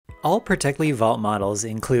All Protectli Vault models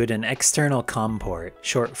include an external COM port,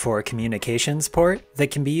 short for communications port,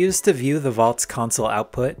 that can be used to view the Vault's console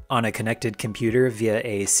output on a connected computer via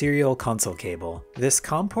a serial console cable. This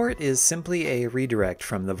COM port is simply a redirect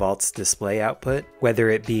from the Vault's display output,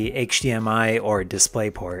 whether it be HDMI or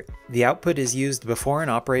DisplayPort. The output is used before an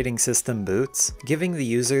operating system boots, giving the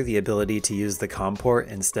user the ability to use the COM port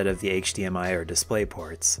instead of the HDMI or display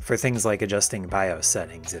ports, for things like adjusting BIOS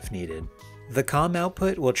settings if needed. The COM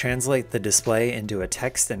output will translate the display into a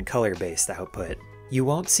text and color-based output. You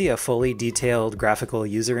won't see a fully detailed graphical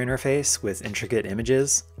user interface with intricate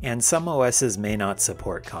images, and some OSs may not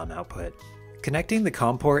support COM output. Connecting the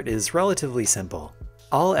COM port is relatively simple.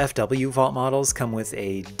 All FW Vault models come with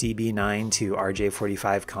a DB9 to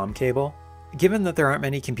RJ45 COM cable. Given that there aren't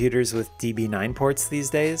many computers with DB9 ports these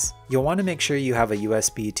days, you'll want to make sure you have a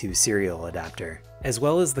USB to serial adapter, as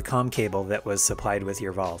well as the COM cable that was supplied with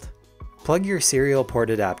your Vault. Plug your serial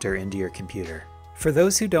port adapter into your computer. For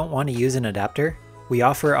those who don't want to use an adapter, we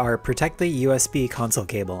offer our Protectli USB console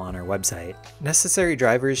cable on our website. Necessary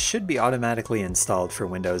drivers should be automatically installed for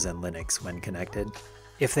Windows and Linux when connected.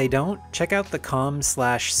 If they don't, check out the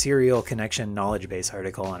COM/serial connection knowledge base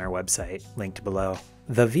article on our website, linked below.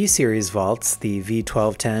 The V-Series Vaults, the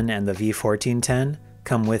V1210 and the V1410,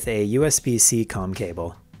 come with a USB-C COM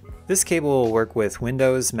cable. This cable will work with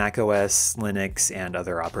Windows, macOS, Linux, and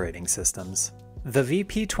other operating systems. The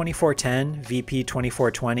VP2410,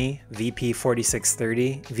 VP2420,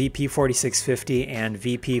 VP4630, VP4650, and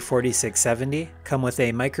VP4670 come with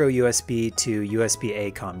a micro USB to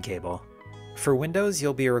USB-A COM cable. For Windows,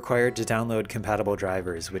 you'll be required to download compatible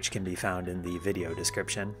drivers, which can be found in the video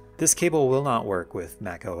description. This cable will not work with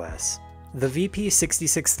macOS. The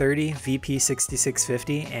VP6630,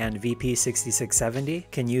 VP6650, and VP6670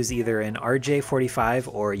 can use either an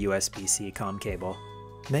RJ45 or USB-C COM cable.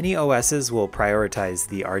 Many OSs will prioritize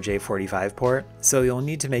the RJ45 port, so you'll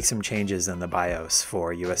need to make some changes in the BIOS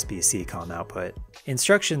for USB-C COM output.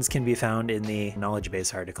 Instructions can be found in the knowledge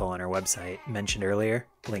base article on our website, mentioned earlier,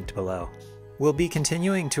 linked below. We'll be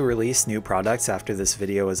continuing to release new products after this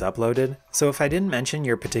video is uploaded, so if I didn't mention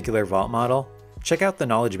your particular Vault model, check out the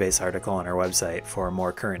knowledge base article on our website for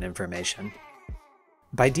more current information.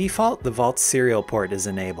 By default, the Vault's serial port is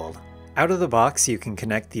enabled. Out of the box, you can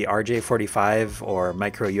connect the RJ45 or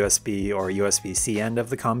micro USB or USB-C end of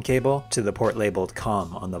the COM cable to the port labeled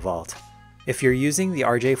COM on the Vault. If you're using the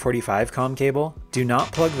RJ45 COM cable, do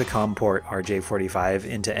not plug the COM port RJ45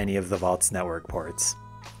 into any of the Vault's network ports.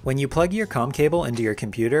 When you plug your COM cable into your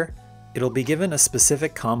computer, it'll be given a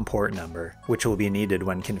specific COM port number, which will be needed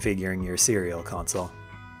when configuring your serial console.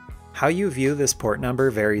 How you view this port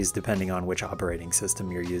number varies depending on which operating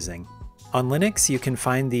system you're using. On Linux, you can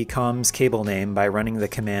find the COM's cable name by running the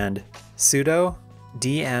command sudo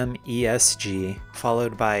dmesg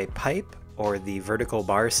followed by pipe or the vertical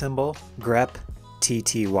bar symbol grep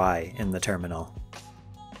tty in the terminal.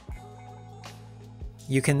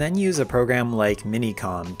 You can then use a program like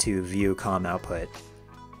Minicom to view COM output.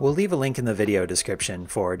 We'll leave a link in the video description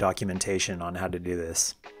for documentation on how to do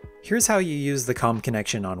this. Here's how you use the COM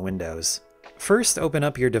connection on Windows. First, open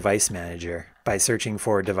up your Device Manager by searching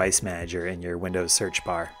for Device Manager in your Windows search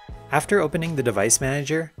bar. After opening the Device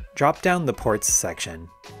Manager, drop down the Ports section.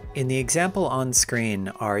 In the example on screen,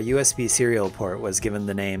 our USB serial port was given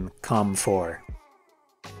the name COM4.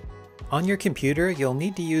 On your computer, you'll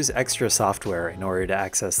need to use extra software in order to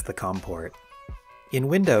access the COM port. In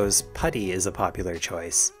Windows, PuTTY is a popular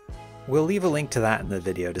choice. We'll leave a link to that in the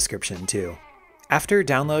video description too. After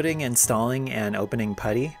downloading, installing, and opening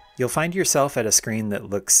PuTTY, you'll find yourself at a screen that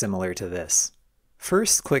looks similar to this.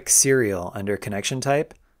 First, click Serial under Connection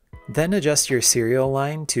Type, then adjust your serial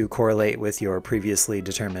line to correlate with your previously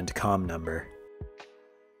determined COM number.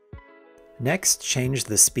 Next, change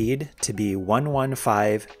the speed to be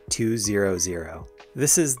 115200.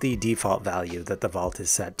 This is the default value that the Vault is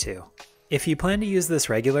set to. If you plan to use this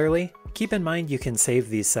regularly, keep in mind you can save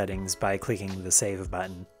these settings by clicking the Save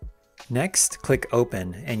button. Next, click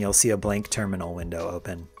Open and you'll see a blank terminal window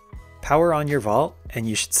open. Power on your Vault and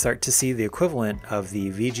you should start to see the equivalent of the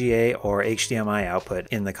VGA or HDMI output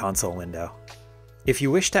in the console window. If you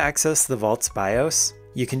wish to access the Vault's BIOS,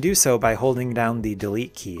 you can do so by holding down the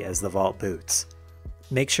Delete key as the Vault boots.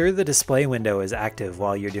 Make sure the display window is active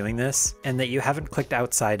while you're doing this and that you haven't clicked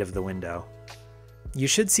outside of the window. You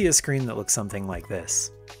should see a screen that looks something like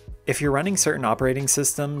this. If you're running certain operating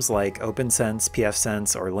systems like OpenSense,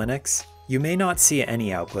 pfSense, or Linux, you may not see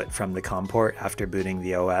any output from the COM port after booting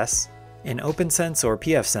the OS. In OpenSense or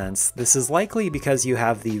pfSense, this is likely because you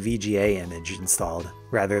have the VGA image installed,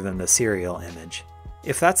 rather than the serial image.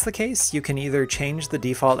 If that's the case, you can either change the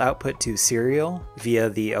default output to serial via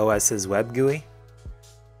the OS's web GUI,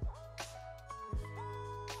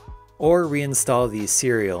 or reinstall the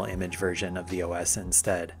serial image version of the OS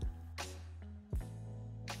instead.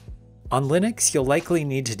 On Linux, you'll likely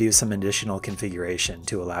need to do some additional configuration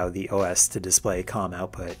to allow the OS to display COM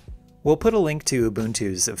output. We'll put a link to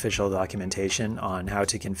Ubuntu's official documentation on how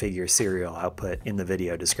to configure serial output in the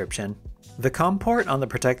video description. The COM port on the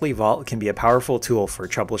Protectli Vault can be a powerful tool for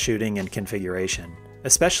troubleshooting and configuration,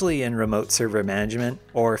 especially in remote server management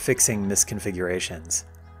or fixing misconfigurations.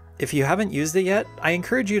 If you haven't used it yet, I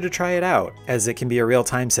encourage you to try it out, as it can be a real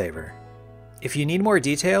time saver. If you need more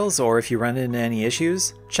details or if you run into any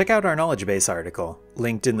issues, check out our knowledge base article,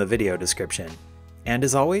 linked in the video description. And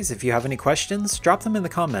as always, if you have any questions, drop them in the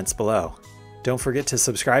comments below. Don't forget to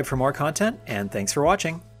subscribe for more content, and thanks for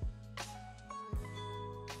watching!